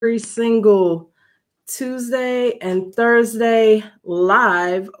every single Tuesday and Thursday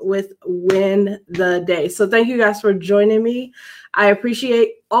live with Win the Day. So thank you guys for joining me. I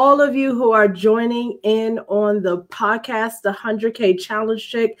appreciate all of you who are joining in on the podcast, the 100K Challenge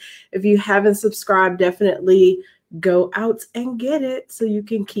Chick. If you haven't subscribed, definitely go out and get it so you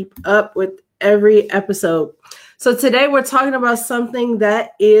can keep up with every episode. So today we're talking about something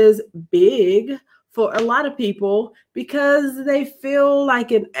that is big for a lot of people because they feel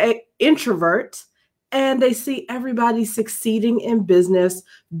like an introvert and they see everybody succeeding in business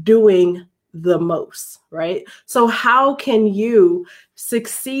doing the most, right? So how can you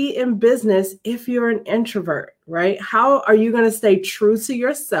succeed in business if you're an introvert, right? How are you going to stay true to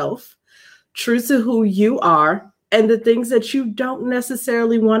yourself, true to who you are, and the things that you don't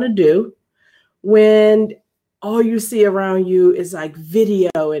necessarily want to do when all you see around you is like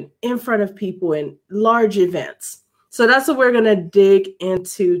video and in front of people and large events? So that's what we're going to dig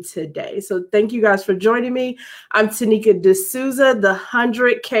into today. So thank you guys for joining me. I'm Tanika D'Souza, the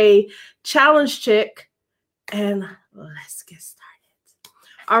 100K Challenge Chick, and let's get started.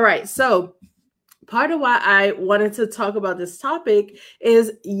 All right. So part of why I wanted to talk about this topic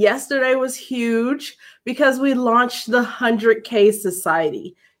is yesterday was huge because we launched the 100K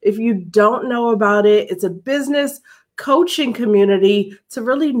Society. If you don't know about it, it's a business coaching community to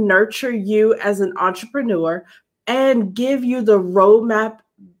really nurture you as an entrepreneur and give you the roadmap,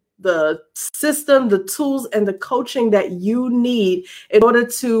 the system, the tools, and the coaching that you need in order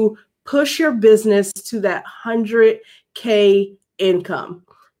to push your business to that 100K income.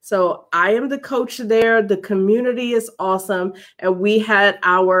 So I am the coach there. The community is awesome. And we had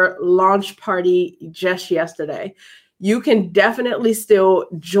our launch party just yesterday. You can definitely still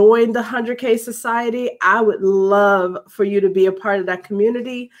join the 100K Society. I would love for you to be a part of that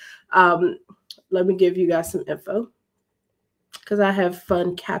community. Let me give you guys some info because I have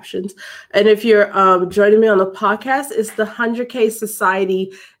fun captions. And if you're joining me on the podcast, it's the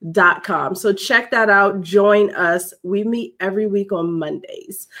 100ksociety.com. So check that out. Join us. We meet every week on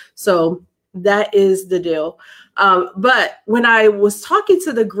Mondays. So that is the deal. But when I was talking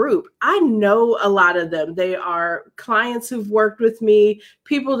to the group, I know a lot of them. They are clients who've worked with me,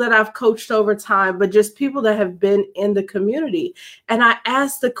 people that I've coached over time, but just people that have been in the community. And I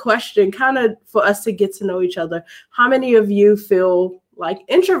asked the question kind of for us to get to know each other. How many of you feel like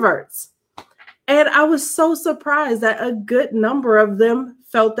introverts? And I was so surprised that a good number of them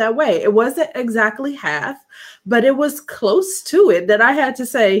felt that way. It wasn't exactly half, but it was close to it that I had to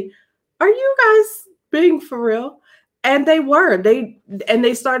say, are you guys being for real? And they were.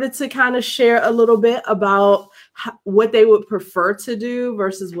 They started to kind of share a little bit about what they would prefer to do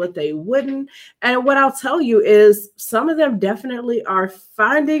versus what they wouldn't. And what I'll tell you is some of them definitely are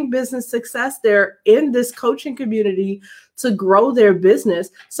finding business success. They're in this coaching community to grow their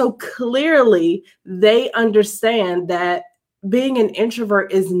business. So clearly they understand that being an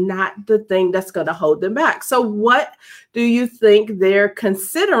introvert is not the thing that's going to hold them back. So what do you think they're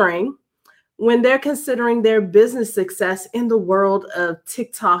considering when they're considering their business success in the world of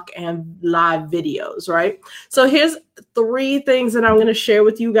TikTok and live videos, right? So here's 3 things that I'm going to share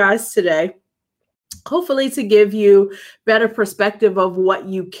with you guys today, hopefully to give you better perspective of what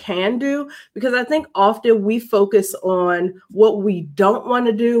you can do, because I think often we focus on what we don't want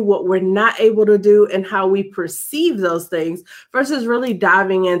to do, what we're not able to do, and how we perceive those things versus really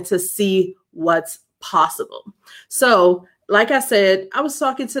diving in to see what's possible. So like I said, I was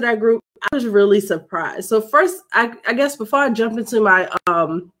talking to that group. I was really surprised. So first, I guess before I jump into my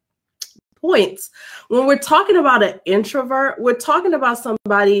points, when we're talking about an introvert, we're talking about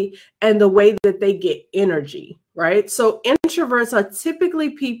somebody and the way that they get energy, right? So introverts are typically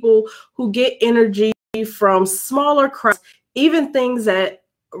people who get energy from smaller crowds, even things that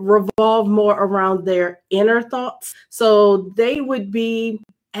revolve more around their inner thoughts. So they would be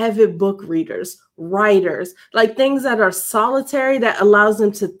avid book readers, writers, like things that are solitary that allows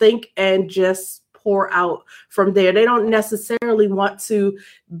them to think and just pour out from there. They don't necessarily want to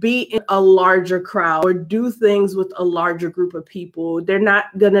be in a larger crowd or do things with a larger group of people. They're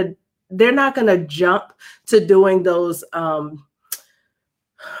not gonna jump to doing those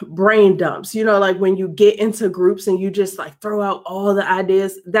brain dumps, like when you get into groups and you just like throw out all the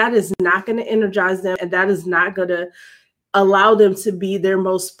ideas. That is not going to energize them, and that is not going to allow them to be their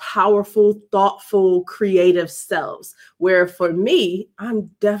most powerful, thoughtful, creative selves. Where for me, I'm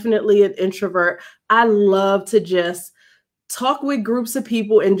definitely an introvert. I love to just talk with groups of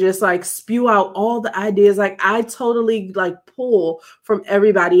people and just like spew out all the ideas. Like I totally like pull from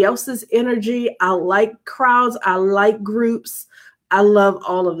everybody else's energy. I like crowds. I like groups. I love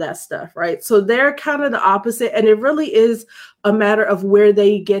all of that stuff, right? So they're kind of the opposite. And it really is a matter of where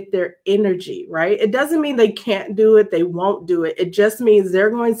they get their energy, right? It doesn't mean they can't do it, they won't do it. It just means they're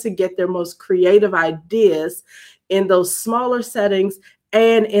going to get their most creative ideas in those smaller settings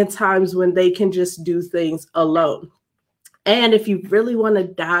and in times when they can just do things alone. And if you really want to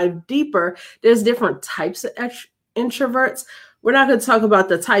dive deeper, there's different types of introverts. We're not going to talk about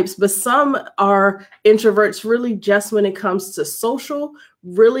the types, but some are introverts really just when it comes to social,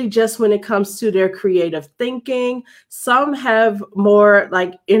 really just when it comes to their creative thinking. Some have more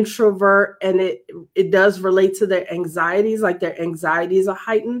like introvert, and it does relate to their anxieties, like their anxieties are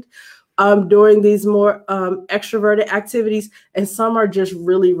heightened during these more extroverted activities, and some are just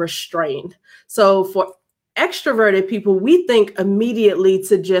really restrained. So for extroverted people, we think immediately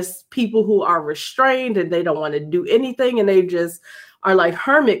to just people who are restrained and they don't want to do anything and they just are like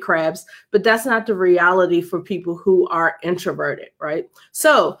hermit crabs, but that's not the reality for people who are introverted, right?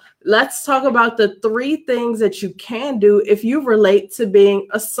 So let's talk about the 3 things that you can do if you relate to being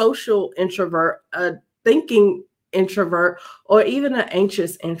a social introvert, a thinking introvert, or even an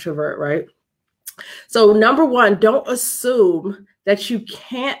anxious introvert, right? So number 1, don't assume that you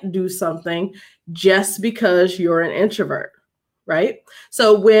can't do something just because you're an introvert, right?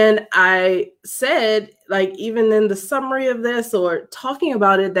 So when I said, like, even in the summary of this or talking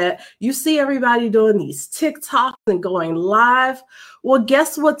about it, that you see everybody doing these TikToks and going live, well,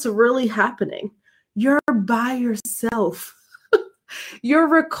 guess what's really happening? You're by yourself. You're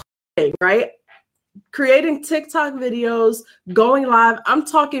recording, right? Creating TikTok videos, going live. I'm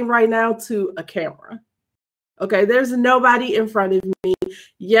talking right now to a camera. Okay, there's nobody in front of me.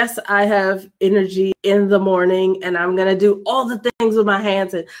 Yes, I have energy in the morning and I'm going to do all the things with my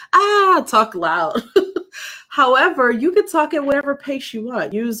hands and talk loud. However, you can talk at whatever pace you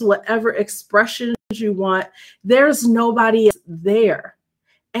want. Use whatever expressions you want. There's nobody there.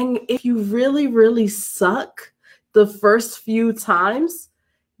 And if you really, really suck the first few times,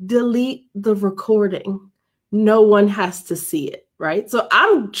 delete the recording. No one has to see it, right? So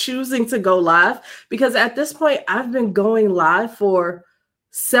I'm choosing to go live because at this point, I've been going live for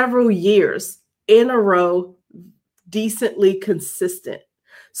several years in a row, decently consistent.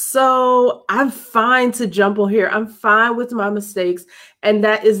 So I'm fine to jump on here. I'm fine with my mistakes, and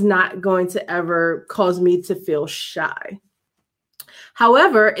that is not going to ever cause me to feel shy.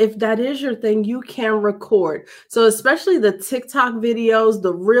 However, if that is your thing, you can record. So especially the TikTok videos,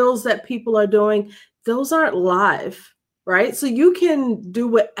 the reels that people are doing, those aren't live, right? So you can do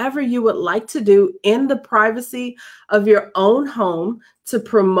whatever you would like to do in the privacy of your own home to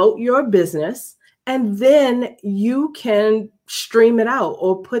promote your business. And then you can stream it out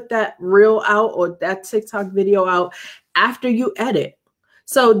or put that reel out or that TikTok video out after you edit.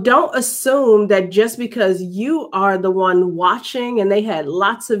 So don't assume that just because you are the one watching and they had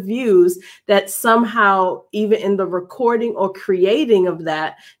lots of views, that somehow even in the recording or creating of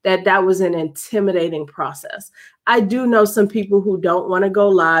that was an intimidating process. I do know some people who don't want to go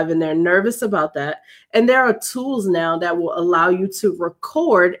live and they're nervous about that. And there are tools now that will allow you to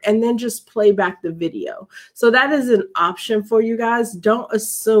record and then just play back the video. So that is an option for you guys. Don't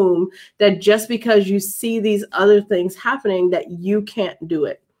assume that just because you see these other things happening that you can't do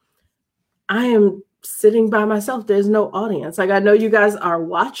it. I am sitting by myself. There's no audience. Like, I know you guys are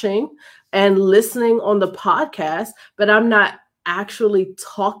watching and listening on the podcast, but I'm not actually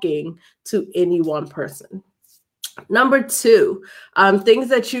talking to any one person. Number 2, things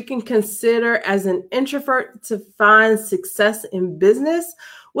that you can consider as an introvert to find success in business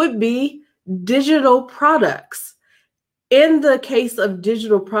would be digital products. In the case of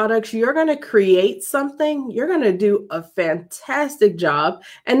digital products, you're going to create something, you're going to do a fantastic job,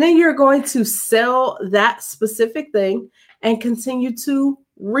 and then you're going to sell that specific thing and continue to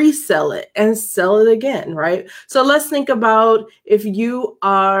resell it and sell it again, right? So let's think about if you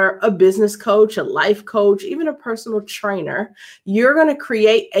are a business coach, a life coach, even a personal trainer, you're going to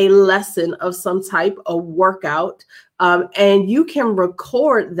create a lesson of some type, a workout, and you can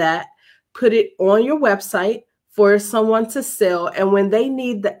record that, put it on your website for someone to sell. And when they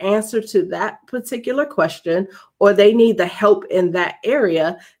need the answer to that particular question, or they need the help in that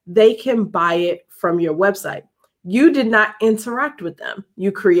area, they can buy it from your website. You did not interact with them.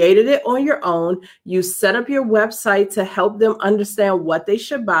 You created it on your own. You set up your website to help them understand what they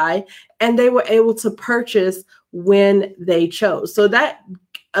should buy, and they were able to purchase when they chose. So that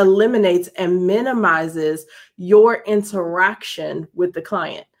eliminates and minimizes your interaction with the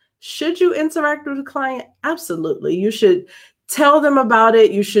client. Should you interact with the client? Absolutely. You should Tell them about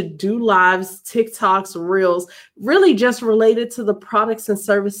it. You should do lives, TikToks, Reels, really just related to the products and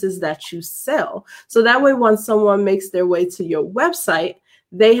services that you sell. So that way, when someone makes their way to your website,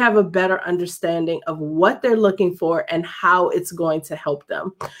 they have a better understanding of what they're looking for and how it's going to help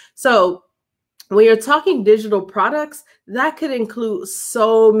them. So when you're talking digital products, that could include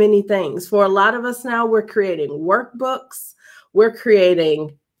so many things. For a lot of us now, we're creating workbooks, we're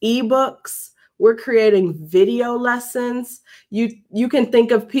creating ebooks, we're creating video lessons. You can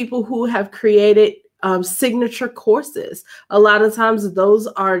think of people who have created signature courses. A lot of times those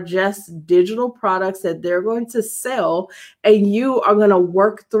are just digital products that they're going to sell, and you are going to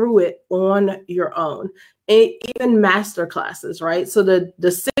work through it on your own. Even master classes, right? So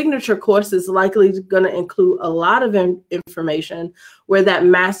the signature course is likely going to include a lot of information, where that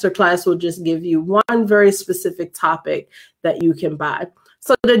master class will just give you one very specific topic that you can buy.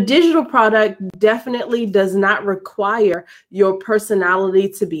 So the digital product definitely does not require your personality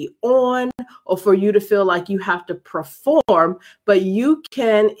to be on or for you to feel like you have to perform, but you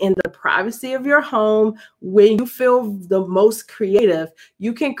can, in the privacy of your home, when you feel the most creative,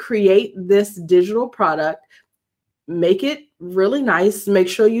 you can create this digital product, make it really nice, make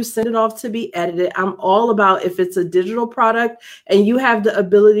sure you send it off to be edited. I'm all about, if it's a digital product and you have the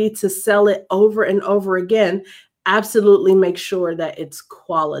ability to sell it over and over again, absolutely make sure that it's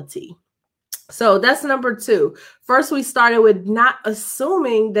quality. So that's number 2. First, we started with not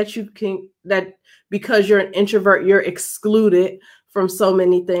assuming that that because you're an introvert, you're excluded from so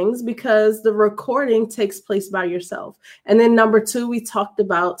many things, because the recording takes place by yourself. And then number 2, we talked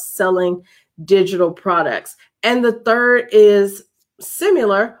about selling digital products. And the third is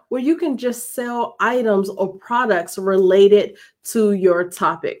similar, where you can just sell items or products related to your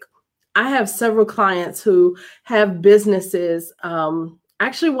topic. I have several clients who have businesses.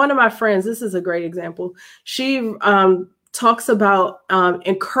 Actually, one of my friends, this is a great example. She talks about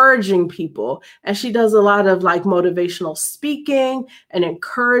encouraging people, and she does a lot of like motivational speaking and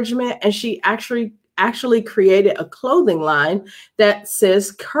encouragement. And she actually created a clothing line that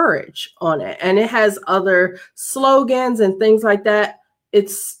says courage on it. And it has other slogans and things like that.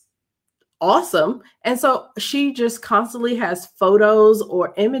 It's awesome. And so she just constantly has photos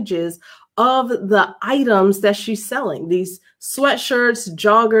or images of the items that she's selling, these sweatshirts,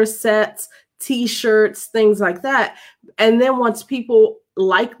 jogger sets, t-shirts, things like that. And then once people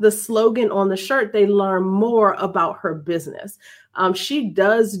like the slogan on the shirt, they learn more about her business. She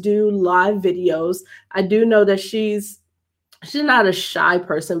does do live videos. I do know that she's not a shy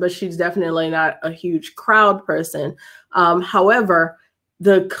person, but she's definitely not a huge crowd person. However,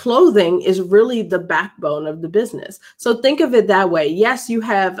 the clothing is really the backbone of the business. So think of it that way. Yes, you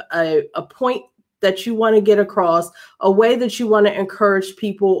have a point that you want to get across, a way that you want to encourage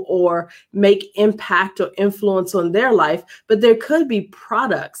people or make impact or influence on their life, but there could be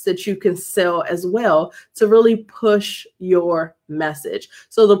products that you can sell as well to really push your message.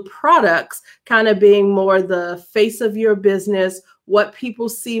 So the products kind of being more the face of your business, what people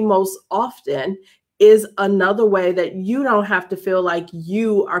see most often, is another way that you don't have to feel like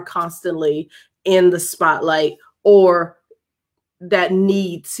you are constantly in the spotlight or that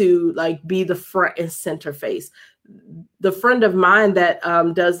need to like be the front and center face. The friend of mine that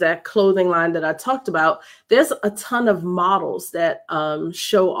does that clothing line that I talked about, there's a ton of models that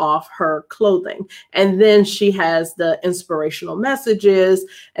show off her clothing. And then she has the inspirational messages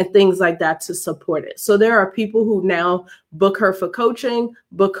and things like that to support it. So there are people who now book her for coaching,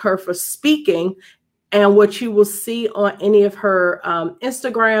 book her for speaking. And what you will see on any of her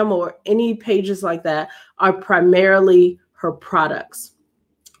Instagram or any pages like that are primarily her products.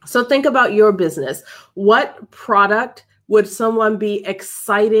 So think about your business. What product would someone be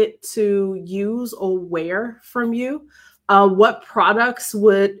excited to use or wear from you? What products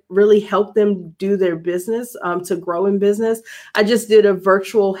would really help them do their business, to grow in business? I just did a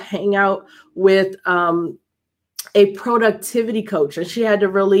virtual hangout with a productivity coach, and she had to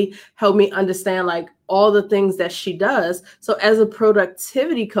really help me understand like all the things that she does. So as a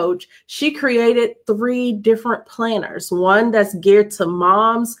productivity coach, she created 3 different planners. One that's geared to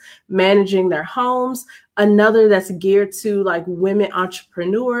moms managing their homes, another that's geared to like women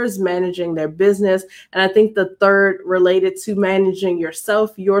entrepreneurs managing their business, and I think the third related to managing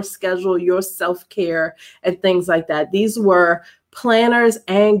yourself, your schedule, your self-care, and things like that. These were planners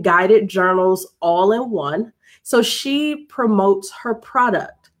and guided journals all in one. So she promotes her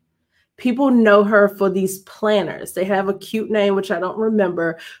product. People know her for these planners. They have a cute name, which I don't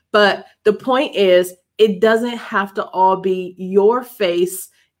remember. But the point is, it doesn't have to all be your face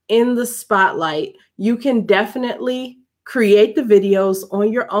in the spotlight. You can definitely create the videos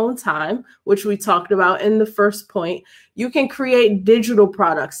on your own time, which we talked about in the first point. You can create digital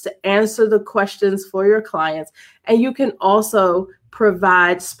products to answer the questions for your clients. And you can also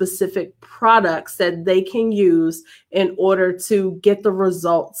provide specific products that they can use in order to get the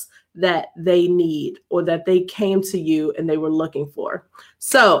results that they need or that they came to you and they were looking for.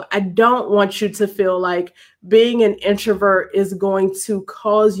 So I don't want you to feel like being an introvert is going to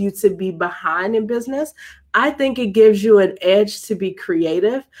cause you to be behind in business. I think it gives you an edge to be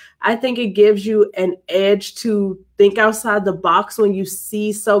creative. I think it gives you an edge to think outside the box when you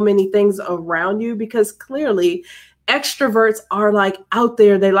see so many things around you, because clearly extroverts are like out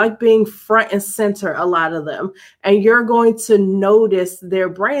there. They like being front and center, a lot of them. And you're going to notice their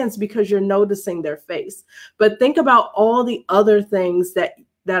brands because you're noticing their face. But think about all the other things that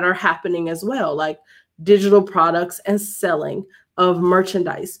are happening as well, like digital products and selling of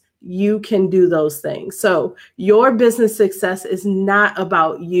merchandise. You can do those things. So your business success is not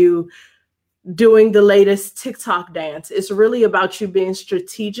about you doing the latest TikTok dance. It's really about you being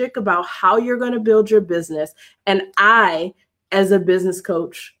strategic about how you're going to build your business. And I, as a business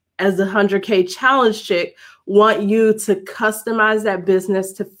coach, as a 100K challenge chick, want you to customize that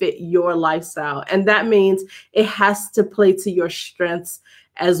business to fit your lifestyle. And that means it has to play to your strengths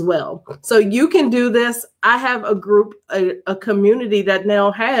as well. So you can do this. I have a group, a community that now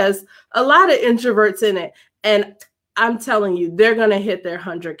has a lot of introverts in it. And I'm telling you, they're going to hit their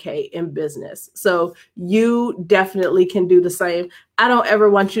 100K in business. So you definitely can do the same. I don't ever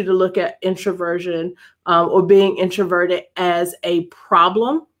want you to look at introversion or being introverted as a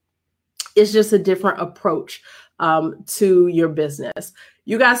problem. It's just a different approach to your business.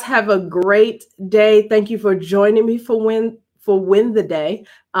 You guys have a great day. Thank you for joining me for Win the Day.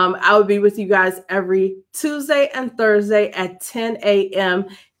 I will be with you guys every Tuesday and Thursday at 10 a.m.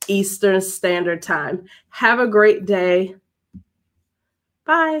 Eastern Standard Time. Have a great day.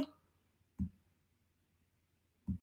 Bye.